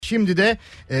şimdi de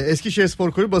Eskişehir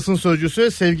Spor Kulübü basın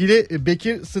sözcüsü sevgili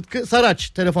Bekir Sıtkı Saraç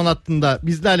telefon hattında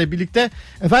bizlerle birlikte.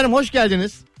 Efendim hoş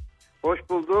geldiniz. Hoş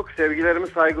bulduk. Sevgilerimi,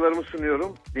 saygılarımı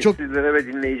sunuyorum. Sizlere ve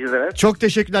dinleyicilere. Çok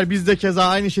teşekkürler. Biz de keza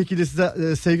aynı şekilde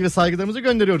size sevgili saygılarımızı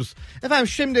gönderiyoruz. Efendim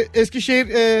şimdi Eskişehir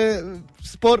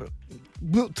Spor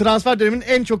bu transfer döneminin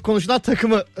en çok konuşulan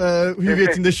takımı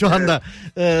hüviyetinde şu anda.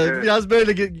 Evet. Biraz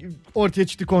böyle ortaya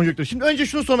çıktı konjonktür. Şimdi önce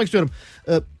şunu sormak istiyorum.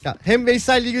 Hem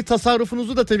Veysel'le ilgili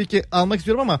tasarrufunuzu da tabii ki almak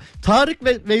istiyorum ama Tarık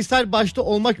ve Veysel başta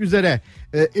olmak üzere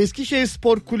Eskişehir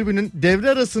Spor Kulübü'nün devre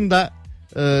arasında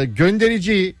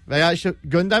göndereceği veya işte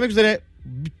göndermek üzere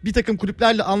bir takım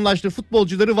kulüplerle anlaştığı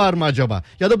futbolcuları var mı acaba?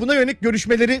 Ya da buna yönelik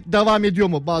görüşmeleri devam ediyor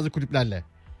mu bazı kulüplerle?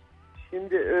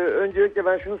 Şimdi öncelikle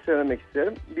ben şunu söylemek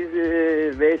isterim. Biz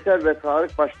Veysel ve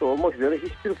Tarık başta olmak üzere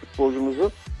hiçbir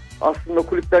futbolcumuzu aslında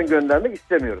kulüpten göndermek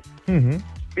istemiyoruz.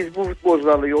 Biz bu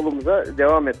futbolcularla yolumuza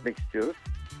devam etmek istiyoruz.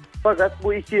 Fakat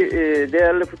bu iki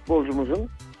değerli futbolcumuzun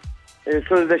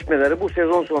sözleşmeleri bu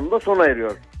sezon sonunda sona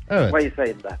eriyor. Evet. Mayıs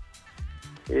ayında.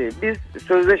 Biz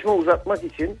sözleşme uzatmak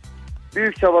için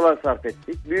büyük çabalar sarf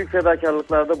ettik. Büyük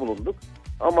fedakarlıklarda bulunduk.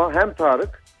 Ama hem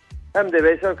Tarık hem de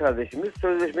Veysel kardeşimiz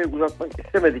sözleşmeyi uzatmak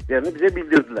istemediklerini bize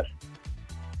bildirdiler.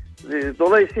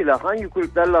 Dolayısıyla hangi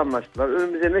kulüplerle anlaştılar,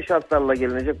 önümüze ne şartlarla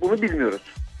gelinecek bunu bilmiyoruz.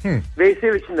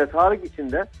 Veysel için de Tarık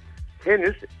için de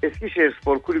henüz Eskişehir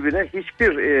Spor Kulübü'ne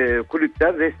hiçbir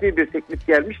kulüpten resmi bir teklif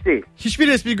gelmiş değil. Hiçbir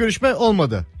resmi görüşme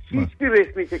olmadı. Hiçbir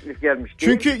resmi teklif gelmiş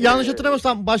değil. Çünkü yanlış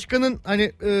hatırlamıyorsam başkanın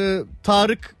hani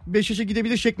Tarık Beşiktaş'a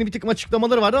gidebilir şeklinde bir takım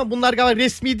açıklamaları vardı ama bunlar galiba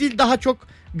resmi değil, daha çok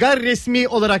gayri resmi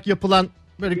olarak yapılan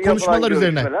böyle konuşmalar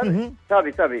üzerine.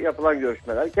 Tabii yapılan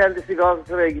görüşmeler. Kendisi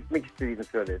Galatasaray'a gitmek istediğini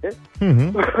söyledi.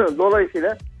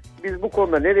 Dolayısıyla biz bu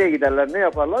konuda nereye giderler, ne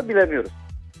yaparlar bilemiyoruz.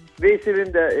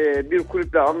 Veysel'in de bir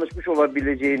kulüple anlaşmış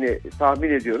olabileceğini tahmin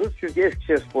ediyoruz. Çünkü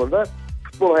Eskişehir Spor'da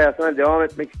futbol hayatına devam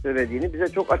etmek istemediğini bize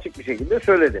çok açık bir şekilde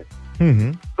söyledi.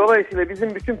 Dolayısıyla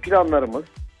bizim bütün planlarımız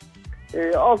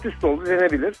alt üst oldu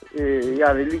denebilir.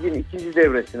 Yani ligin ikinci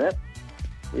devresine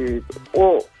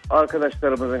o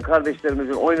arkadaşlarımızın,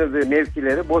 kardeşlerimizin oynadığı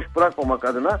mevkileri boş bırakmamak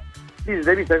adına biz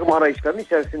de bir takım arayışların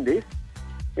içerisindeyiz.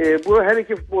 Bu her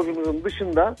iki futbolcumuzun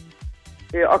dışında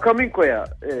Akaminko'ya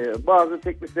bazı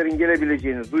tekliflerin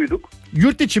gelebileceğini duyduk.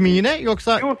 Yurt içi mi yine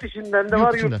yoksa? Yurt içinden de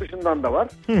var, yurt dışından da var.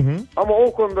 Ama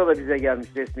o konuda da bize gelmiş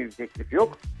resmi bir teklif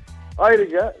yok.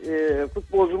 Ayrıca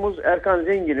futbolcumuz Erkan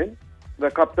Zengin'in ve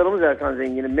kaptanımız Erkan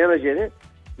Zengin'in menajeri,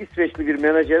 İsveçli bir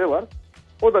menajeri var.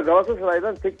 O da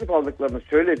Galatasaray'dan teklif aldıklarını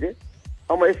söyledi.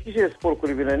 Ama Eskişehir Spor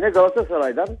Kulübü'ne ne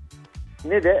Galatasaray'dan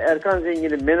ne de Erkan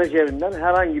Zengin'in menajerinden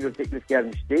herhangi bir teklif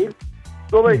gelmiş değil.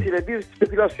 Dolayısıyla bir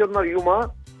spekülasyonlar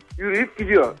yumağı yürüyüp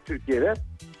gidiyor Türkiye'de.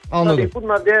 Anladım. Tabii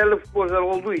bunlar değerli futbolcular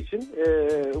olduğu için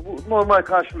bu normal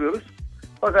karşılıyoruz.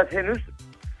 Fakat henüz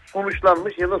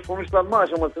sonuçlanmış ya da sonuçlanma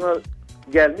aşamasına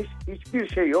gelmiş hiçbir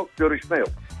şey yok, görüşme yok.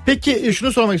 Peki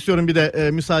şunu sormak istiyorum bir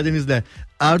de müsaadenizle.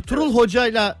 Ertuğrul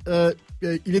Hoca'yla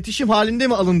iletişim halinde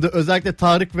mi alındı özellikle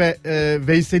Tarık ve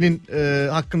Veysel'in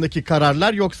hakkındaki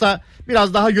kararlar, yoksa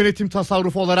biraz daha yönetim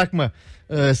tasarrufu olarak mı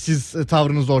siz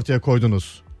tavrınızı ortaya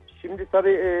koydunuz? Şimdi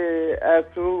tabii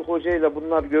Ertuğrul Hoca'yla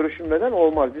bunlar görüşülmeden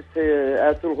olmaz. Biz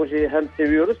Ertuğrul Hoca'yı hem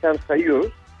seviyoruz hem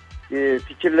sayıyoruz.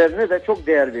 Fikirlerine de çok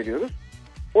değer veriyoruz.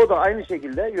 O da aynı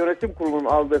şekilde yönetim kurulunun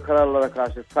aldığı kararlara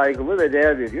karşı saygılı ve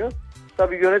değer veriyor.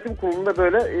 Tabii yönetim kurulunda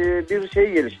böyle bir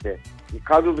şey gelişti.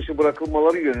 Kadro dışı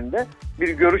bırakılmaları yönünde bir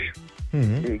görüş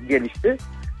gelişti.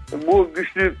 Bu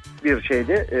güçlü bir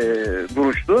şeydi,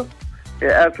 duruştu.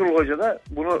 Ertuğrul Hoca da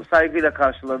bunu saygıyla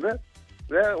karşıladı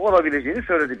ve olabileceğini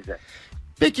söyledi bize.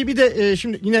 Peki bir de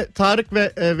şimdi yine Tarık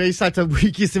ve Veysel, tabii bu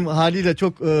iki isim haliyle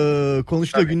çok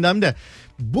konuşuluyor gündemde.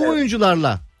 Bu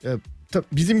oyuncularla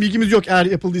bizim bilgimiz yok eğer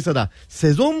yapıldıysa da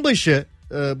sezon başı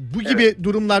bu gibi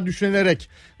durumlar düşünülerek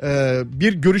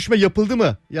bir görüşme yapıldı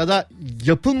mı? Ya da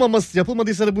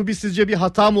yapılmadıysa da bu sizce bir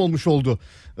hata mı olmuş oldu?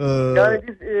 Yani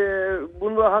biz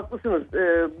bunda haklısınız.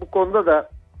 Bu konuda da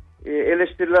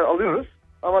eleştiriler alıyoruz.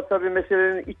 Ama tabii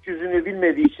meselenin iç yüzünü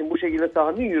bilmediği için bu şekilde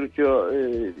tahmin yürütüyor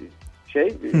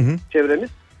çevremiz.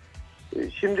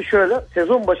 Şimdi şöyle,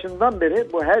 sezon başından beri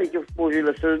bu her iki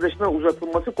futbolcuyla sözleşme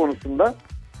uzatılması konusunda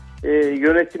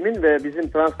yönetimin ve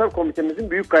bizim transfer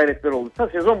komitemizin büyük gayretleri oldu.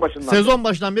 Sezon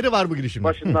başından beri var bu girişim.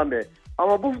 Başından beri.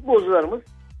 Ama bu futbolcularımız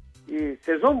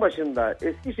sezon başında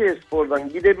Eskişehir Spor'dan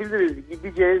gidebiliriz,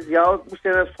 gideceğiz yahut bu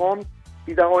sene son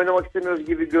bir daha oynamak istemiyoruz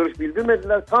gibi görüş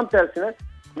bildirmediler. Tam tersine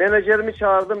menajerimi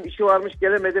çağırdım, işi varmış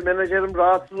gelemedi, menajerim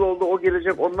rahatsız oldu, o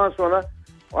gelecek, ondan sonra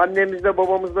annemizle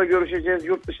babamızla görüşeceğiz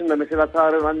yurt dışında. Mesela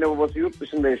Tarık'ın anne babası yurt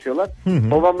dışında yaşıyorlar.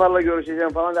 Babamlarla görüşeceğim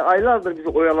falan. Aylardır bizi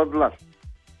oyaladılar.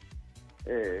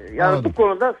 Yani anladım. Bu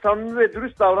konuda samimi ve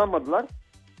dürüst davranmadılar.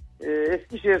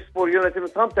 Eskişehirspor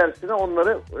yönetimi tam tersine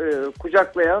onları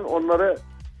kucaklayan, onları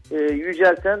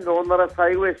yücelten ve onlara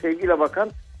saygı ve sevgiyle bakan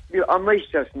bir anlayış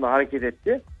içerisinde hareket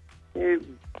etti.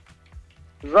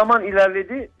 Zaman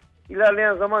ilerledi.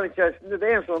 İlerleyen zaman içerisinde de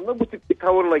en sonunda bu tip bir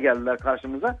tavırla geldiler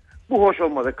karşımıza. Bu hoş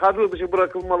olmadı. Kadro dışı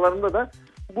bırakılmalarında da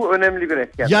bu önemli bir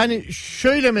etken. Yani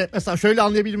şöyle mi, mesela şöyle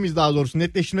anlayabilir miyiz daha doğrusu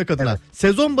netleştirmek adına? Evet.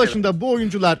 Sezon başında bu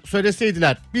oyuncular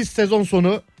söyleseydiler biz sezon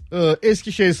sonu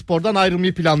Eskişehirspor'dan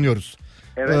ayrılmayı planlıyoruz.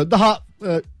 Evet. Daha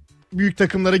büyük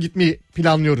takımlara gitmeyi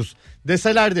planlıyoruz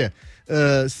deselerdi.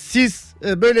 Siz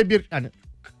böyle bir yani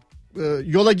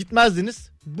yola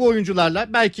gitmezdiniz. Bu oyuncularla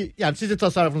belki yani sizin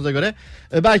tasarrufunuza göre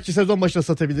belki sezon başında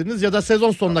satabilirdiniz ya da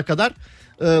sezon sonuna kadar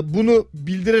bunu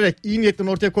bildirerek iyi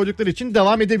niyetlerini ortaya koydukları için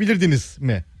devam edebilirdiniz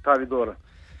mi? Tabii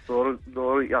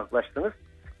doğru yaklaştınız.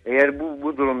 Eğer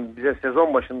bu durum bize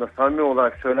sezon başında samimi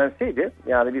olarak söylenseydi,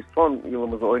 yani biz son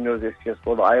yılımızı oynuyoruz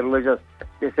Eskişehirspor'da ayrılacağız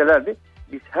deselerdi,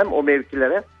 biz hem o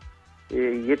mevkilere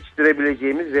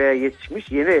yetiştirebileceğimiz veya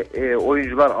yetişmiş yeni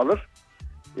oyuncular alır,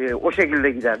 o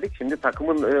şekilde giderdik. Şimdi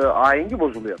takımın ahengi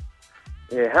bozuluyor.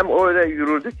 Hem öyle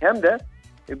yürürdük hem de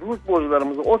bu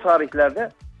futbolcularımızı o tarihlerde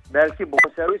belki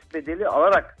bonservis bedeli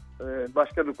alarak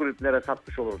başka bir kulüplere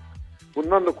satmış olurduk.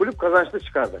 Bundan da kulüp kazançlı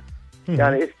çıkardı.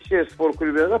 Yani Eskişehirspor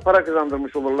kulübüne de para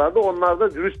kazandırmış olurlardı. Onlar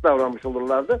da dürüst davranmış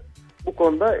olurlardı. Bu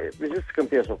konuda bizi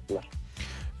sıkıntıya soktular.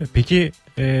 Peki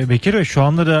Bekir Bey, şu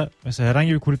anda da mesela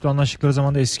herhangi bir kulüple anlaştıkları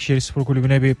zaman da Eskişehirspor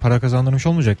kulübüne bir para kazandırmış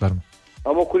olmayacaklar mı?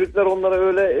 Ama kulüpler onlara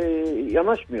öyle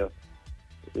yanaşmıyor.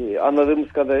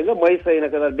 Anladığımız kadarıyla Mayıs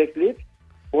ayına kadar bekleyip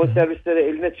bonservisleri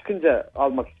eline çıkınca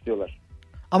almak istiyorlar.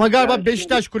 Ama galiba yani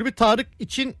Beşiktaş kulübü Tarık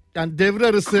için yani devre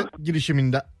arası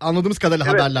girişiminde anladığımız kadarıyla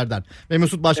haberlerden ve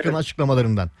Mesut Başkan'ın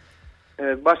açıklamalarından.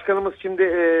 Evet, başkanımız şimdi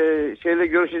şeyle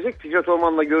görüşecek, Fikret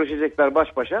Orman'la görüşecekler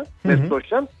baş başa. Mesut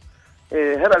Hoşcan.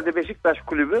 Herhalde Beşiktaş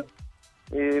kulübü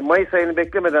Mayıs ayını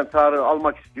beklemeden Tarık'ı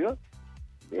almak istiyor.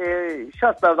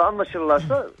 Şartlarda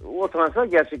anlaşırlarsa o transfer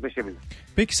gerçekleşebilir.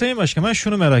 Peki Sayın Başkan, ben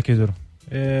şunu merak ediyorum.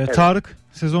 Evet. Tarık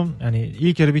sezon yani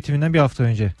ilk yarı bitiminden bir hafta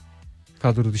önce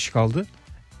kadro dışı kaldı.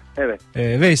 Evet.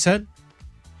 Veysel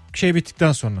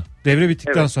bittikten sonra, devre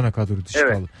bittikten sonra kadro dışı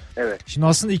kaldı. Evet. Şimdi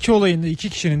aslında iki olayın da iki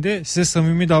kişinin de size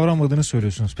samimi davranmadığını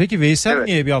söylüyorsunuz. Peki Veysel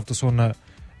niye bir hafta sonra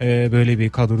böyle bir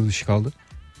kadro dışı kaldı?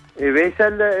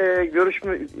 Veysel'le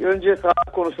önce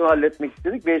sağlık konusunu halletmek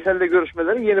istedik. Veysel'le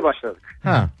görüşmeleri yeni başladık.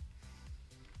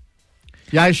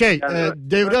 Yani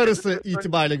devre arası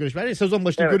itibariyle görüşmeler. Sezon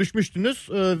başında görüşmüştünüz.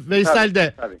 Veysel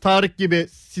de Tarık gibi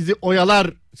sizi oyalar,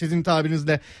 sizin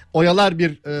tabirinizle oyalar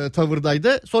bir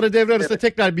tavırdaydı. Sonra devre arasında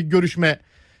tekrar bir görüşme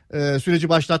süreci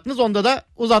başlattınız. Onda da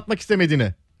uzatmak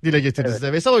istemediğini dile getirdiniz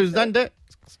Veysel. O yüzden de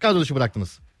kadro dışı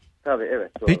bıraktınız. Tabii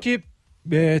evet. Doğru. Peki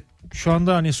şu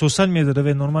anda hani sosyal medyada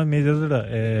ve normal medyada da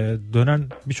dönen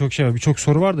birçok şey var, birçok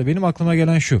soru var da benim aklıma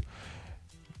gelen şu.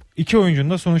 İki oyuncunun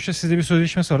da sonuçta sizde bir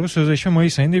sözleşmesi var. Bu sözleşme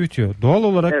Mayıs ayında bitiyor. Doğal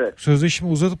olarak sözleşme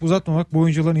uzatıp uzatmamak bu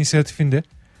oyuncuların inisiyatifinde.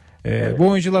 Bu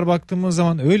oyuncular baktığımız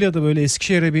zaman öyle ya da böyle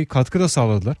Eskişehir'e bir katkı da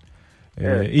sağladılar.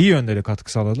 İyi yönde de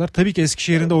katkı sağladılar. Tabii ki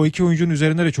Eskişehir'in de o iki oyuncunun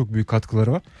üzerinde de çok büyük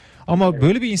katkıları var. Ama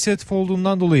böyle bir inisiyatif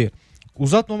olduğundan dolayı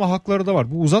uzatmama hakları da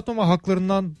var. Bu uzatmama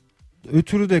haklarından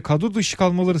ötürü de kadro dışı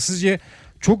kalmaları sizce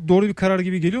çok doğru bir karar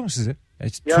gibi geliyor mu size?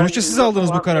 Yani sonuçta siz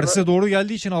aldınız bu kararı. Size doğru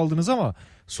geldiği için aldınız ama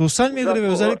sosyal medyada ve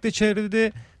özellikle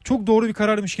çevrede çok doğru bir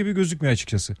kararmış gibi gözükmüyor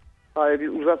açıkçası. Hayır, biz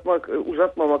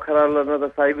uzatmama kararlarına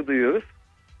da saygı duyuyoruz.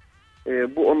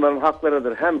 Bu onların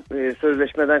haklarıdır. Hem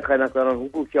sözleşmeden kaynaklanan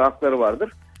hukuki hakları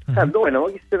vardır. Hem de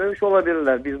oynamak istememiş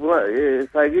olabilirler. Biz buna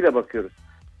saygıyla bakıyoruz.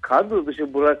 Kadro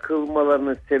dışı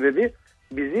bırakılmalarının sebebi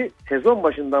bizi sezon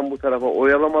başından bu tarafa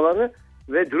oyalamaları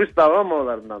ve dürüst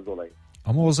davranmamalarından dolayı.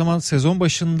 Ama o zaman sezon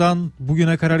başından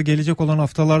bugüne kadar gelecek olan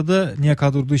haftalarda niye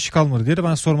kadro dışı kalmadı diye de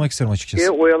ben sormak isterim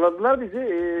açıkçası. Oyaladılar bizi.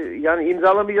 Yani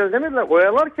imzalamayacağız demediler.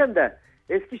 Oyalarken de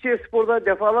Eskişehirspor'da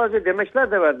defalarca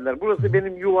demeçler de verdiler. Burası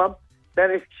benim yuvam. Ben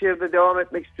Eskişehir'de devam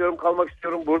etmek istiyorum, kalmak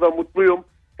istiyorum. Burada mutluyum.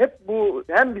 Hep bu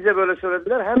hem bize böyle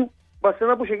söylediler hem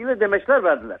basına bu şekilde demeçler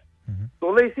verdiler.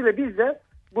 Dolayısıyla biz de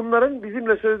bunların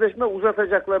bizimle sözleşme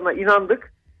uzatacaklarına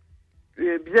inandık.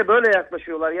 Bize böyle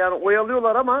yaklaşıyorlar. Yani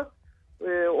oyalıyorlar ama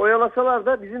oyalasalar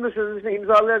da bizimle sözleşme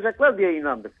imzalayacaklar diye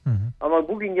inandık. Ama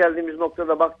bugün geldiğimiz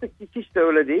noktada baktık ki hiç de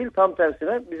öyle değil. Tam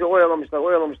tersine bizi oyalamışlar.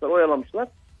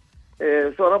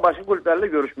 Sonra başka kulüplerle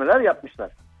görüşmeler yapmışlar.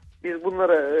 Biz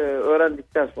bunları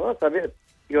öğrendikten sonra tabii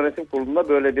yönetim kurulunda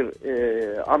böyle bir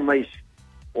anlayış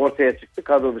ortaya çıktı.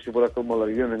 Kadro dışı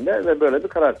bırakılmaları yönünde ve böyle bir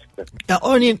karar çıktı. Ya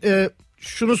örneğin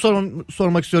şunu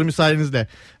sormak istiyorum müsaadenizle.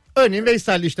 örneğin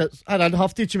Veysel'le işte herhalde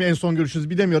hafta içi mi en son görüşünüz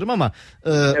bilemiyorum ama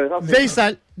Evet,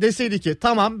 Veysel deseydi ki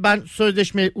tamam ben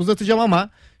sözleşmeyi uzatacağım ama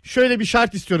şöyle bir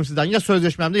şart istiyorum sizden, ya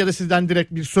sözleşmemde ya da sizden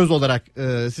direkt bir söz olarak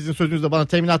sizin sözünüz de bana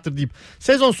teminattır deyip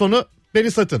sezon sonu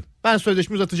beni satın, ben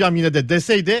sözleşmeyi uzatacağım yine de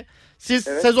deseydi, siz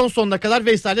sezon sonuna kadar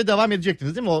Veysel'le devam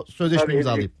edecektiniz değil mi, o sözleşmeyi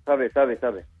imzalayıp? Tabii.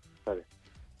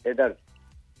 Eder.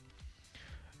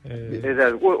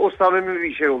 Eder. O samimi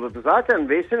bir şey olurdu. Zaten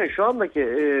Veysel'in şu andaki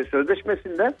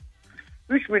sözleşmesinden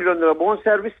 3 milyon lira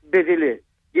bonservis bedeli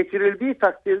getirildiği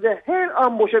takdirde her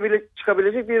an boşa bile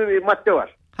çıkabilecek bir madde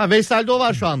var. Ha, Veysel'de o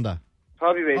var şu anda.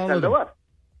 Tabii Veysel'de Anladım. var.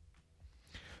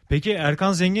 Peki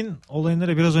Erkan Zengin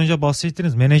olayları biraz önce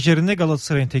bahsettiniz. Menajerine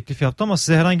Galatasaray'ın teklif yaptı ama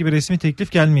size herhangi bir resmi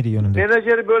teklif gelmedi yönünde.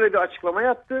 Menajeri böyle bir açıklama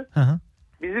yaptı. Hı.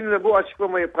 Bizimle bu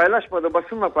açıklamayı paylaşmadı.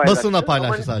 Basınla paylaştı. Basınla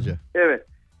paylaştı ama, sadece. Evet.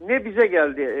 Ne bize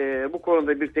geldi bu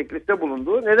konuda bir teklifte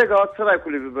bulundu, ne de Galatasaray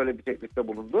Kulübü böyle bir teklifte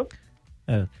bulundu.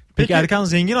 Evet. Peki Erkan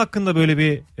Zengin hakkında böyle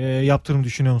bir yaptırım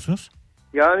düşünüyor musunuz?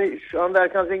 Yani şu anda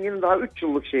Erkan Zengin'in daha 3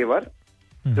 yıllık şeyi var.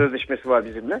 Sözleşmesi var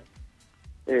bizimle.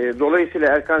 Dolayısıyla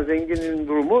Erkan Zengin'in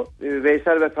durumu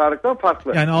Veysel ve Tarık'tan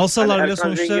farklı. Yani alsalar yani bile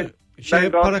sonuçta ben para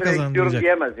Galatasaray'a gidiyorum kazandıracak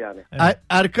diyemez yani. Evet.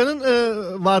 Erkan'ın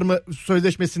var mı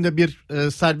sözleşmesinde bir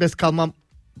serbest kalma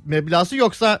meblası,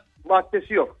 yoksa?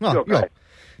 Maddesi yok. Yok. Evet.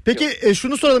 Peki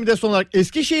şunu soralım bir de son olarak.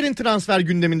 Eskişehir'in transfer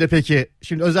gündeminde peki,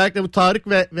 şimdi özellikle bu Tarık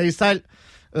ve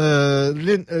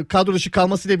Veysel'in kadro dışı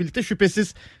kalmasıyla birlikte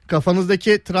şüphesiz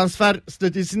kafanızdaki transfer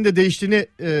stratejisinin de değiştiğini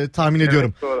tahmin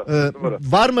ediyorum. Doğru.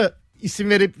 Var mı isim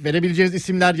verebileceğiniz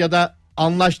isimler ya da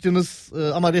anlaştığınız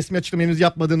ama resmi açıklama henüz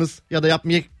yapmadığınız ya da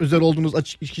yapmaya özel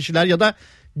olduğunuz kişiler ya da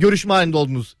görüşme halinde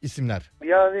olduğunuz isimler?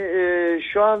 Yani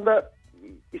şu anda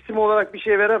isim olarak bir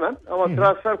şey veremem ama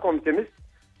transfer komitemiz,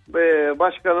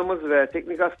 başkanımız ve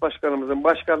teknik as başkanımızın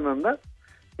başkanlığında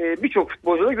birçok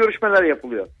futbolcuyla görüşmeler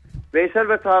yapılıyor. Veysel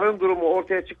ve Tarık'ın durumu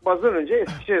ortaya çıkmazdan önce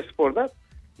Eskişehir Spor'da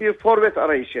bir forvet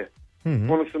arayışı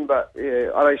konusunda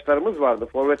arayışlarımız vardı.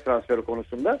 Forvet transferi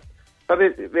konusunda.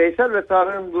 Tabii Veysel ve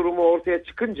Tarık'ın durumu ortaya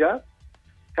çıkınca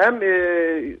hem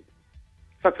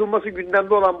satılması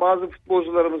gündemde olan bazı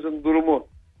futbolcularımızın durumu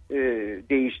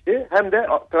değişti. Hem de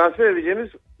transfer edeceğimiz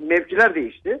mevkiler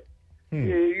değişti.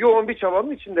 Yoğun bir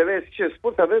çabanın içinde ve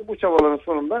Eskişehirspor tabii bu çabaların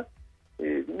sonunda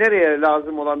nereye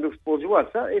lazım olan bir futbolcu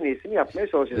varsa en iyisini yapmaya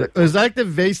çalışacak. Özellikle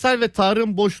Veysel ve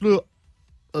Tarık'ın boşluğu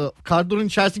kadronun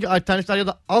içerisindeki alternatifler ya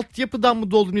da altyapıdan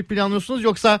mı doldurmayı planlıyorsunuz,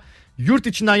 yoksa yurt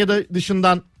içinden ya da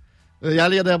dışından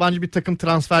yerli ya da yabancı bir takım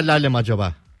transferlerle mi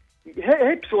acaba?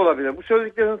 Hepsi olabilir. Bu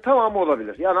söylediklerinin tamamı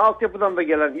olabilir. Yani altyapıdan da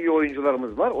gelen iyi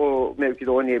oyuncularımız var. O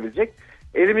mevkide oynayabilecek.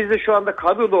 Elimizde şu anda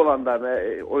kadroda olan da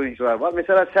oyuncular var.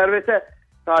 Mesela Servet'e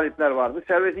talipler vardı.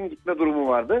 Servet'in gitme durumu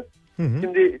vardı.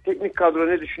 Şimdi teknik kadro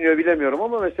ne düşünüyor bilemiyorum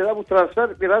ama mesela bu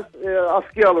transfer biraz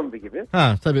askıya alındı gibi.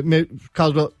 Ha tabii,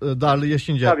 kadro darlığı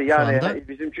yaşayınca tabii yani şu anda.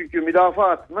 Bizim çünkü müdafaa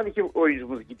hattından 2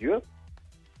 oyuncumuz gidiyor.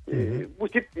 Bu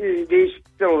tip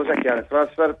değişiklikler olacak yani.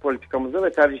 Transfer politikamızda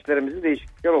ve tercihlerimizde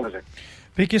değişiklikler olacak.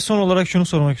 Peki son olarak şunu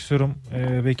sormak istiyorum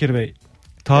Bekir Bey.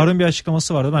 Tarık'ın bir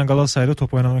açıklaması vardı. Ben Galatasaray'da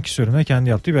top oynamak istiyorum ve kendi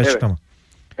yaptığı bir açıklama.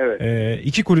 Evet.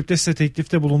 İki kulüpte size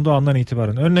teklifte bulunduğu andan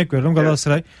itibaren. Örnek veriyorum,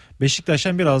 Galatasaray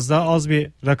Beşiktaş'tan biraz daha az bir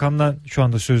rakamdan şu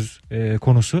anda söz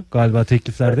konusu galiba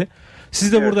tekliflerde.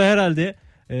 Siz de burada herhalde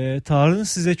Tarık'ın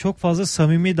size çok fazla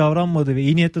samimi davranmadığı ve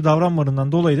iyi niyetli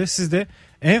davranmadığından dolayı da siz de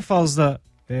en fazla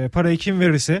parayı kim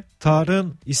verirse,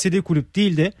 Tarık'ın istediği kulüp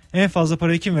değil de en fazla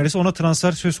parayı kim verirse ona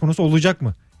transfer söz konusu olacak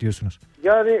mı diyorsunuz?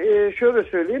 Yani şöyle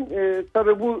söyleyeyim.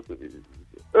 Tabii bu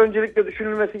öncelikle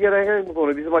düşünülmesi gereken bir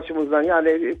konu bizim açımızdan.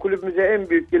 Yani kulübümüze en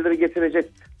büyük geliri getirecek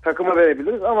takıma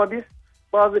verebiliriz ama biz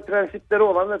bazı prensipleri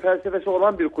olan ve felsefesi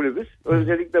olan bir kulübüz.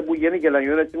 Özellikle bu yeni gelen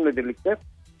yönetimle birlikte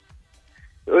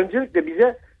öncelikle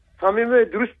bize samimi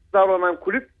ve dürüst davranan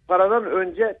kulüp paradan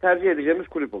önce tercih edeceğimiz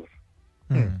kulüp olur.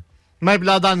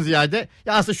 Meblağdan ziyade,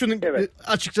 ya aslında şunun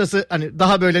açıkçası hani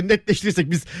daha böyle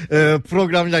netleştirirsek biz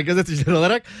programcılar, gazeteciler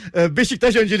olarak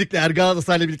Beşiktaş öncelikle, eğer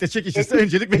Galatasaray'la birlikte çekişirse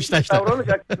öncelik Beşiktaş'ta.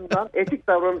 Etik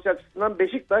davranış açısından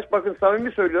Beşiktaş, bakın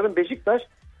samimi söylüyorum, Beşiktaş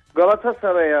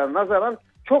Galatasaray'a nazaran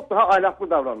çok daha ahlaklı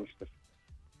davranmıştır.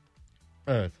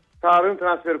 Evet. Tarık'ın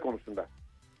transferi konusunda.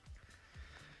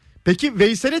 Peki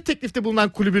Veysel'e teklifte bulunan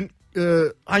kulübün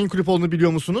hangi kulüp olduğunu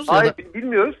biliyor musunuz? Hayır,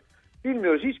 bilmiyoruz.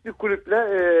 Hiçbir kulüple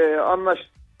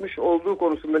anlaşmış olduğu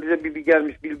konusunda bize bir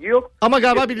gelmiş bilgi yok. Ama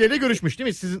galiba birileriyle görüşmüş değil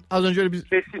mi? Sizin az önce öyle bir...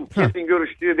 Kesin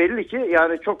görüştüğü belli ki,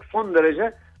 yani çok son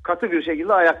derece katı bir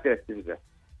şekilde ayak etti bize.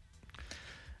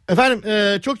 Efendim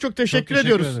çok teşekkür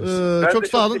ediyoruz. Çok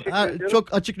sağ olun.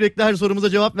 Çok açık yürekli her sorumuza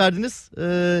cevap verdiniz.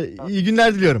 İyi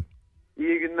günler diliyorum.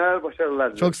 İyi günler,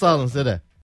 başarılar diliyorum. Çok sağ olun size de.